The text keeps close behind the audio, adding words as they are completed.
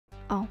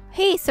Oh,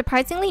 hey,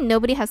 surprisingly,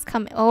 nobody has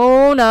come.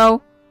 Oh,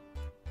 no.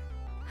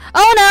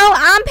 Oh, no,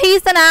 I'm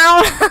peacing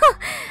out.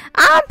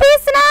 I'm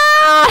peacing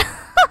out.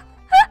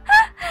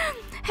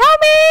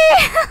 Help me.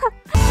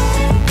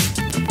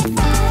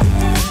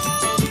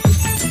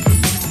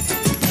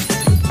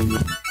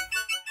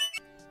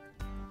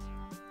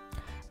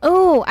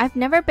 Oh, I've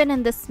never been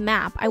in this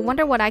map. I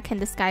wonder what I can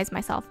disguise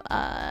myself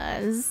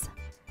as.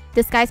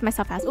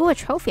 Oh, a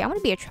trophy. I want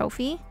to be a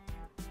trophy.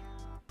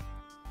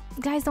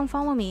 Guys, don't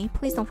follow me.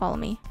 Please don't follow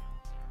me.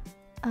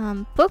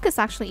 Book is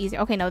actually easier.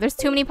 Okay, no, there's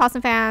too many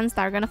Pawesome fans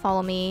that are gonna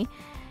follow me.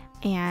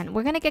 And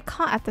we're gonna get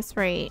caught at this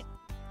rate.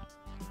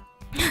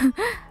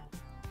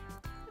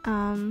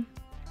 What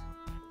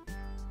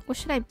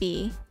should I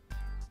be?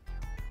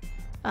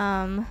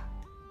 I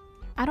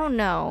don't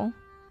know.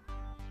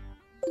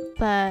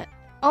 But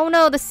oh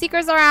no, the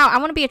seekers are out. I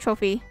want to be a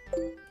trophy.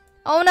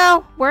 Oh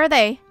no, where are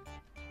they?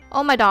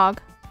 Oh, my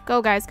dog.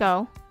 Go, guys,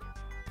 go.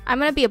 I'm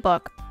gonna be a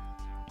book.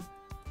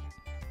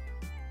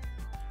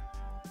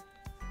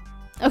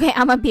 Okay,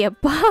 I'm gonna be a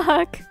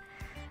book.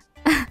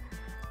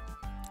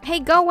 Hey,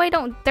 go away.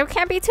 There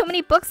can't be too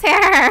many books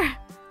here.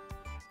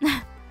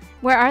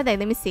 Where are they?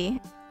 Let me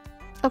see.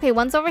 Okay,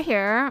 one's over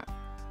here.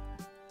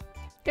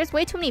 There's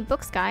way too many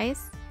books,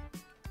 guys.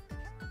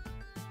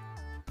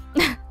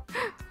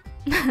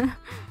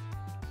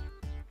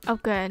 Oh,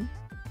 good.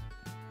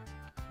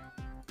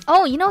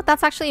 Oh, you know what?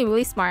 That's actually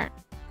really smart.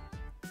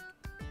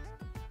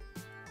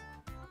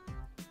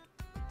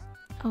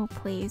 Oh,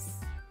 please.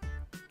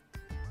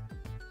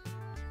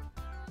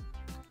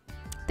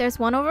 There's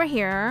one over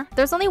here.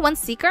 There's only one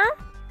seeker?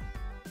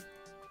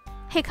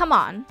 Hey, come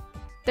on.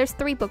 There's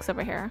 3 books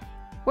over here.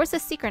 Where's the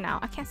seeker now?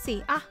 I can't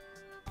see. Ah.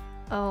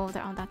 Oh,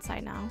 they're on that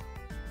side now.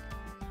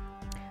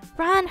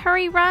 Run!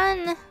 Hurry,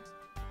 run!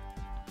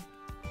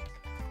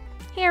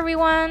 Hey,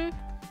 everyone.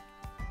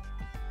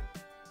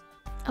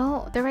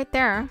 Oh, they're right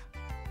there.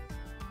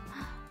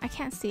 I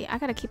can't see. I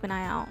gotta keep an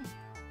eye out.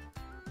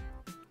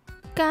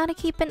 Gotta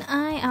keep an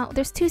eye out.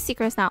 There's 2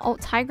 seekers now. Oh,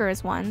 Tiger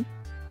is one.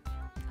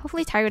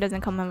 Hopefully Tiger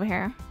doesn't come over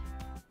here.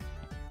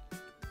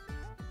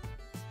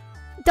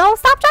 Don't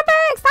stop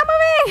jumping! Stop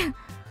moving!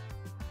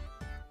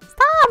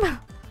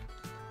 Stop!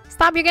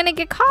 Stop, you're gonna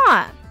get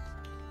caught.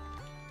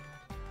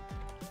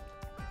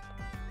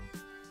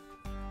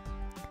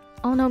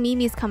 Oh no,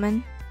 Mimi's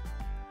coming.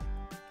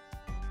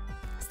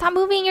 Stop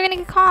moving, you're gonna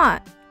get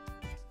caught.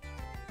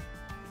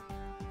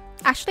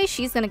 Actually,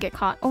 she's gonna get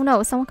caught. Oh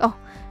no, someone. Oh,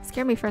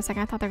 scared me for a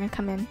second. I thought they were gonna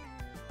come in.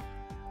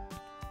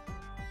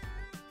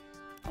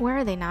 Where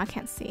are they now? I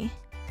can't see.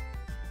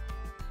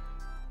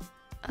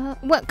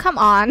 What? Come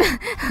on.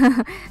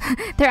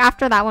 They're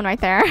after that one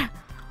right there.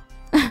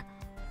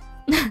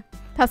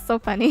 That's so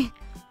funny.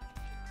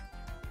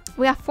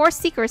 We have 4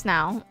 seekers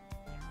now.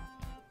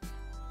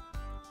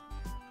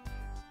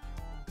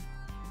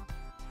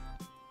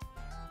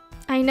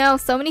 I know,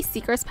 so many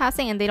seekers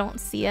passing and they don't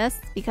see us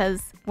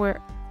because we're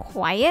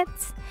quiet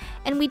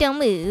and we don't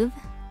move.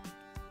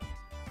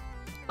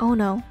 Oh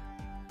no.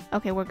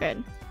 Okay, we're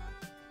good.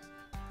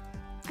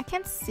 I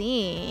can't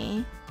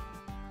see.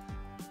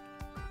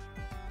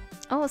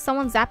 Oh,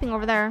 someone's zapping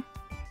over there.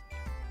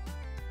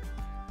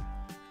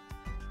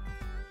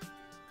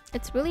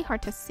 It's really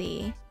hard to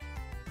see.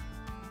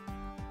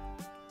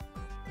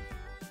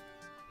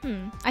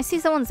 I see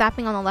someone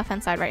zapping on the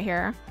left-hand side right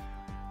here.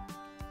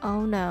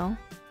 Oh no.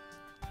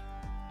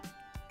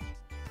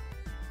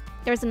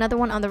 There's another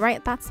one on the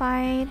right, that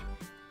side.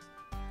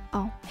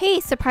 Oh,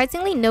 hey,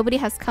 surprisingly, nobody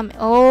has come.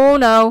 Oh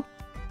no.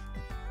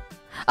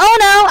 Oh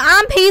no,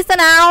 I'm peacing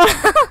out.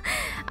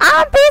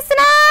 I'm peacing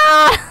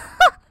out.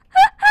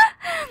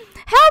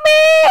 Help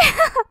me.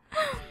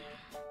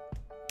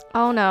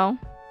 Oh no.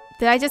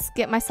 Did I just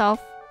get myself?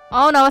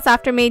 Oh no, it's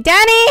after me.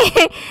 Danny!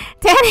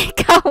 Danny,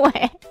 go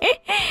away.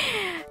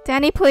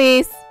 Danny,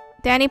 please.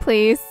 Danny,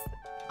 please.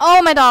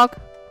 Oh, my dog.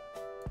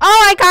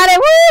 Oh, I got it.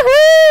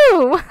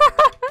 Woohoo!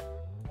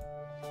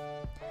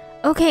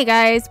 Okay,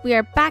 guys, we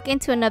are back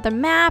into another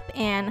map,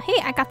 and hey,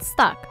 I got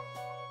stuck.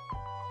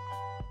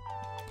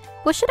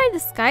 What should I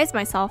disguise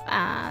myself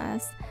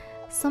as?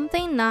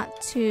 Something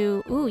not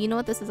too... Ooh, you know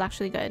what? This is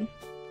actually good.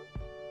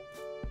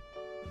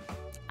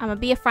 I'm gonna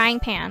be a frying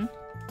pan.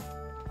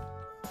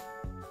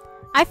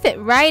 I fit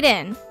right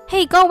in.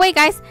 Hey, go away,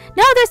 guys.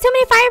 No, there's too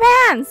many frying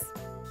pans.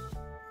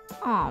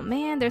 Oh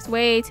man, there's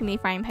way too many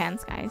frying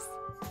pans, guys.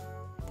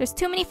 There's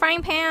too many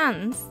frying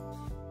pans.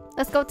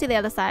 Let's go to the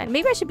other side.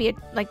 Maybe I should be a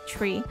like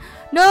tree.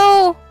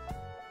 No.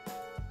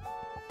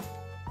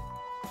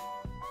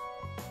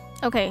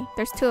 Okay,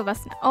 there's 2 of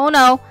us now. Oh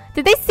no.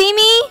 Did they see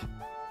me?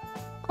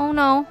 Oh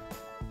no.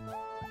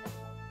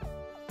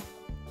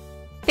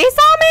 They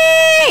saw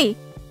me!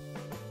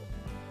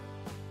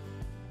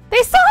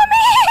 They saw me!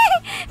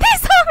 They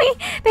saw me!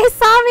 They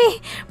saw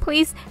me!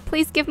 Please,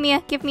 please give me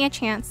a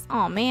chance.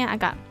 Oh man, I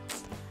got...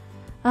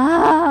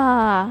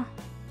 Ah.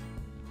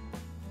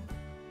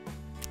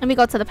 Let me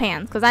go to the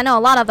pans, because I know a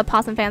lot of the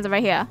Pawesome fans are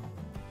right here.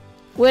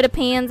 Where the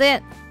pans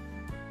at?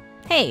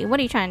 Hey, what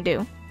are you trying to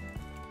do?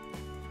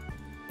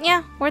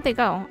 Yeah, where'd they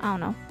go? I don't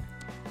know.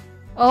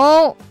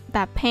 Oh,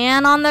 that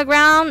pan on the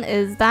ground.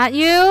 Is that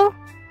you?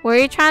 Where are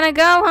you trying to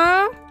go,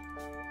 huh?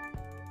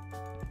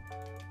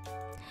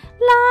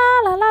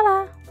 La la la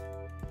la.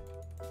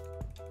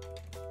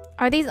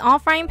 Are these all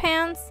frying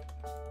pans?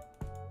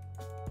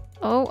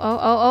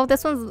 Oh,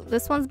 this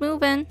one's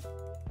moving.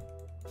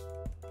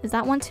 Is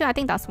that one too? I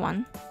think that's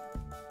one.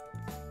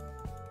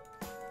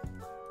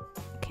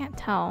 Can't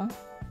tell.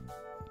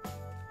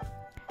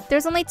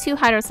 There's only 2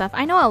 hider stuff.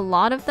 I know a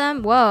lot of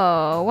them.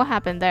 Whoa, what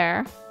happened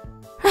there?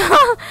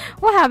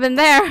 What happened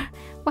there?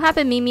 What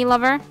happened, Mimi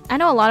lover? I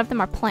know a lot of them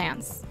are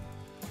plants.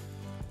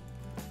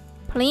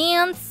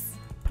 Plants.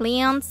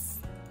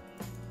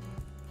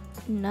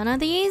 None of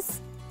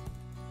these?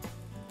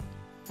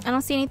 I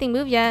don't see anything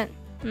move yet.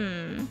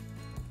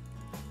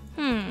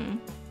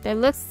 There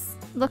looks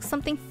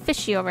something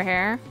fishy over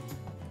here.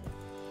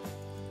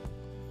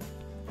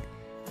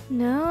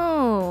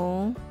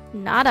 No.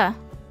 Nada.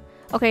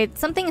 Okay,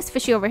 something is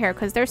fishy over here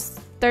because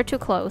they're too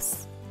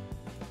close.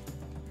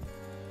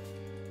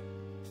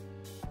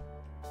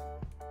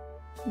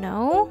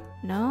 No?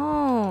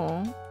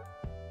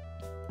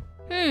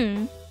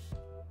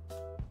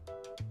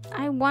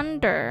 I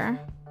wonder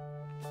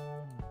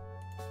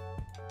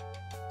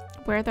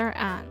where they're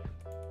at.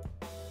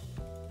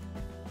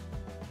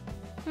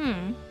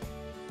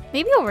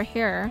 Maybe over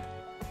here.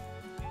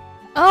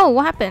 Oh,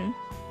 what happened?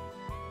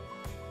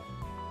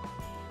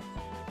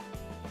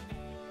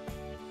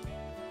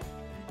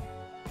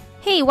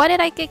 Hey, why did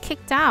I get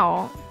kicked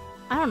out?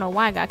 I don't know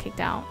why I got kicked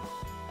out.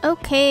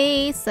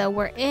 Okay, so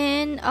we're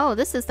in... Oh,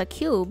 this is the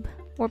cube.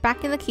 We're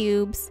back in the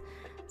cubes.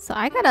 So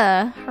I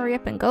gotta hurry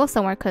up and go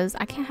somewhere because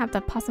I can't have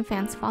the Possum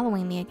fans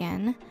following me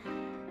again.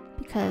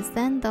 Because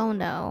then they'll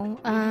know.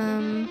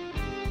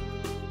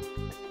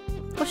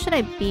 What should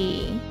I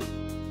be?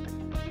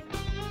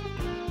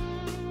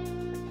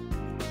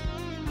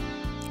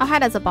 I'll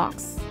hide as a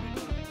box.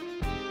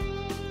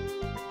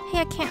 Hey,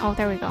 I can't... Oh,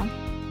 there we go.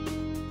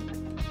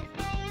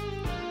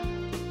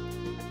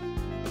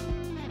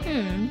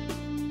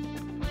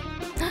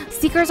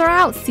 Seekers are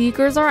out!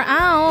 Seekers are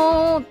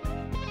out!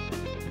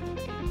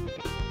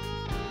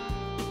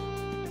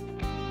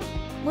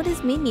 What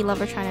is Mimi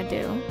Lover trying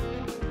to do?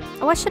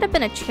 Oh, I should have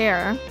been a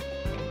chair.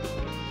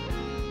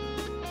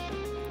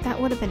 That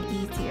would have been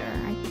easier,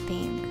 I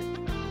think.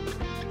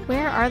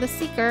 Where are the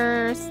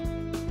Seekers?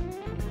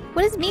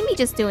 What is Mimi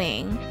just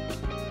doing?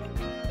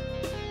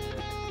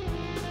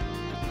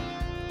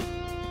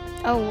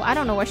 Oh, I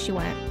don't know where she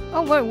went.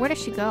 Oh, where did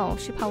she go?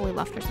 She probably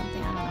left or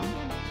something. I don't know.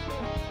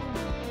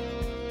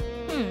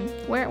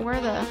 Where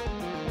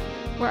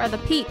are the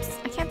peeps?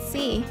 I can't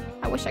see.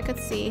 I wish I could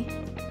see.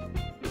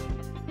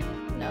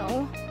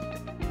 No.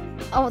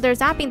 Oh, they're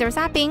zapping. They're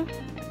zapping.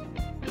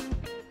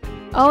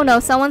 Oh no,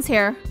 someone's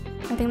here.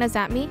 I think that's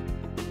at me.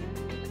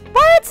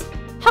 What?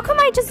 How come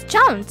I just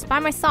jumped by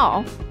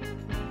myself?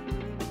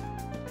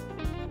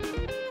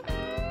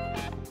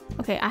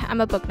 Okay, I'm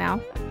a book now.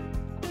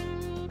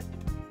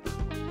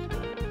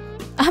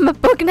 I'm a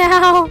book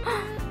now.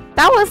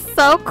 That was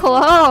so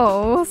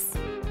close.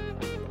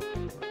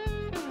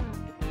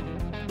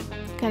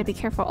 Gotta be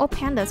careful. Oh,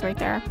 Panda's right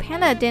there.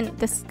 Panda didn't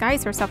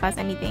disguise herself as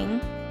anything.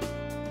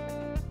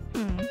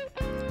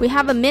 We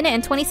have 1 minute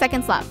and 20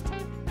 seconds left.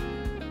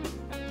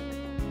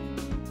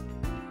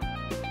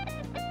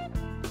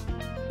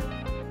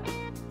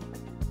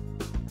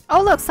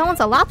 Oh look, someone's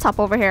a laptop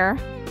over here.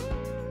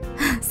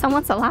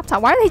 Someone's a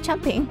laptop. Why are they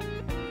jumping?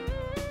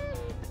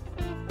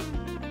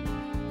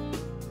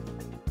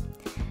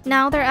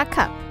 Now they're a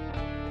cup.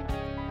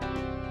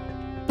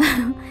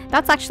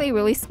 That's actually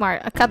really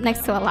smart. A cup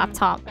next to a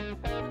laptop.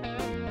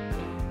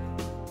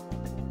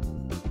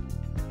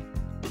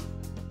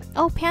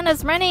 Oh,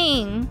 Panda's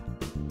running!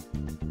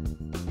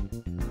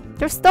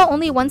 There's still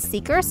only 1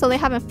 seeker, so they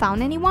haven't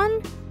found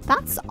anyone?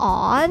 That's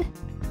odd.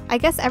 I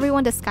guess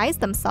everyone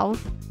disguised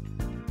themselves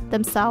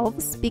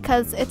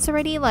because it's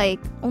already like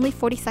only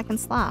 40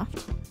 seconds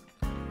left.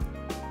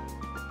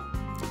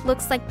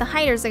 Looks like the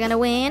hiders are gonna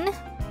win.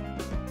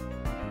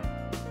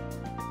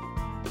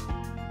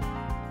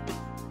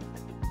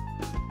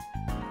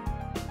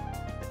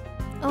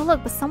 Oh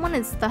look, but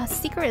the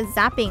seeker is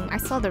zapping. I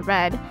saw the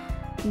red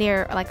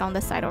near, like on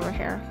this side over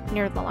here,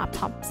 near the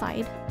laptop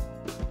side.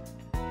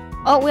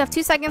 Oh, we have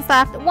 2 seconds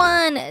left.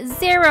 1,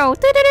 0.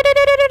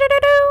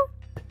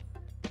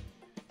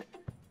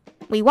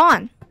 We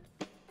won.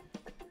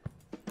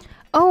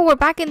 Oh, we're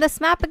back in this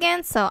map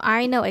again, so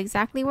I know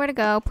exactly where to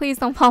go. Please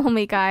don't follow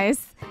me,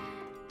 guys.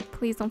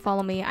 Please don't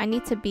follow me. I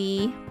need to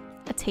be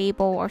a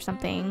table or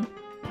something.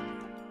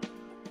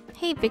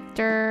 Hey,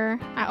 Victor.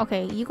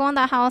 Okay, you go on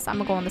that house. I'm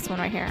gonna go on this one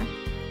right here.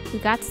 We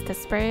got the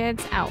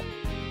spreads out.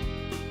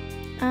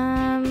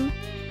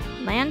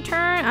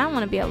 Lantern? I don't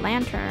want to be a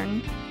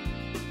lantern.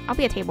 I'll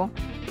be a table.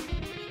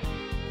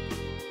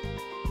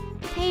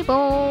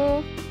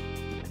 Table.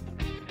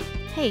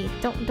 Hey,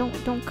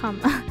 don't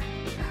come.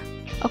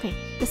 Okay,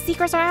 the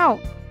seekers are out.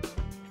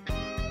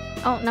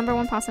 Oh,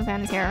 #1 Possum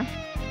fan is here.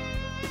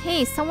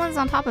 Hey, someone's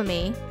on top of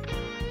me.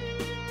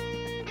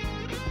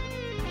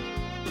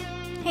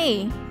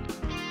 Hey.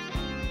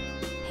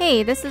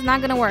 Hey, this is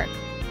not gonna work.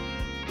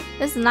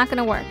 This is not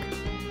gonna work.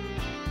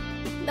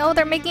 No,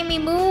 they're making me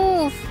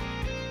move.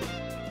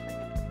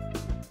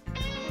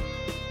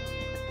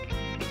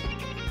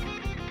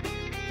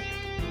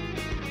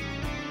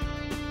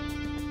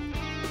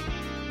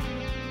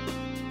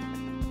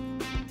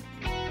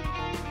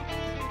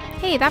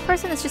 Hey, that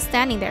person is just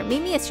standing there.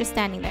 Mimi is just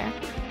standing there.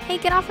 Hey,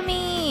 get off of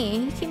me.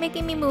 You keep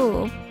making me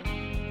move.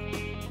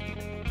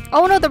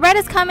 Oh no, the red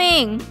is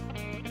coming.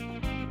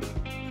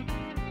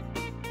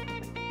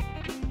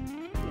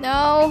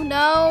 No,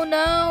 no,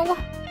 no.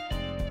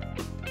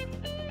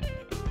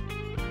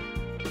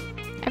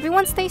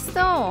 Everyone stay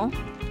still.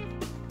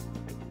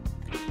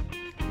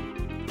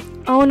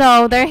 Oh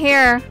no, they're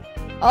here.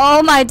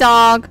 Oh my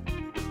dog.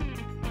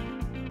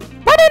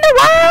 What in the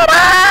world?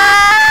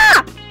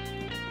 Ah!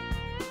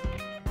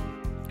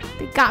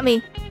 They got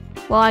me.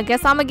 Well, I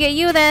guess I'm gonna get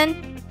you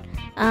then.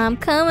 I'm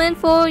coming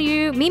for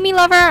you. Mimi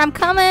lover, I'm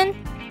coming.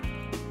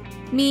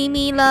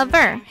 Mimi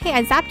lover. Hey,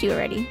 I zapped you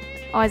already.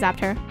 Oh, I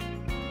zapped her.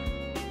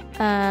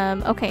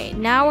 Okay,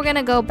 now we're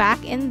gonna go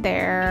back in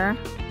there.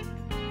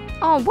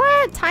 Oh,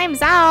 what?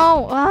 Time's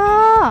out.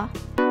 Ah.